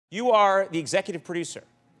You are the executive producer.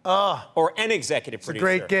 Or an executive producer.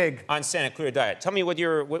 It's a great gig. On Santa Clara Diet. Tell me what are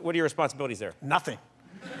your responsibilities there? Nothing.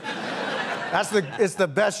 It's the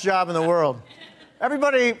best job in the world.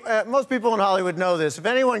 Everybody, most people in Hollywood know this. If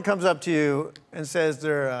anyone comes up to you and says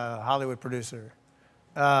they're a Hollywood producer,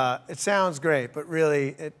 it sounds great, but really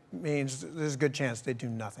it means there's a good chance they do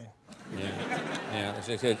nothing. Yeah.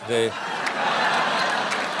 Just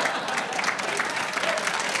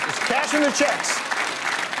cashing the checks.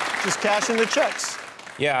 Just cashing the checks.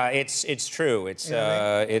 Yeah, it's true.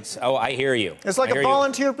 Oh, I hear you. It's like a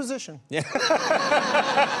volunteer position. Yeah.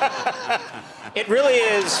 It really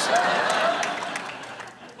is.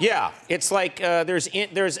 Yeah, it's like there's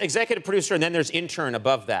executive producer and then there's intern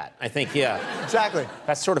above that. I think, yeah. Exactly.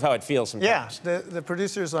 That's sort of how it feels sometimes. Yeah, the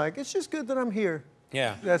producer's like, it's just good that I'm here.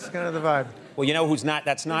 Yeah. That's kind of the vibe. Well, you know who's not?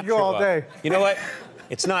 That's not true. You all day. You know what?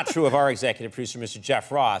 It's not true of our executive producer, Mr.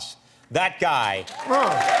 Jeff Ross. That guy.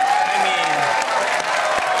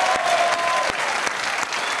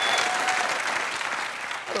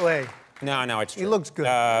 By the way. No, it's true. He looks good.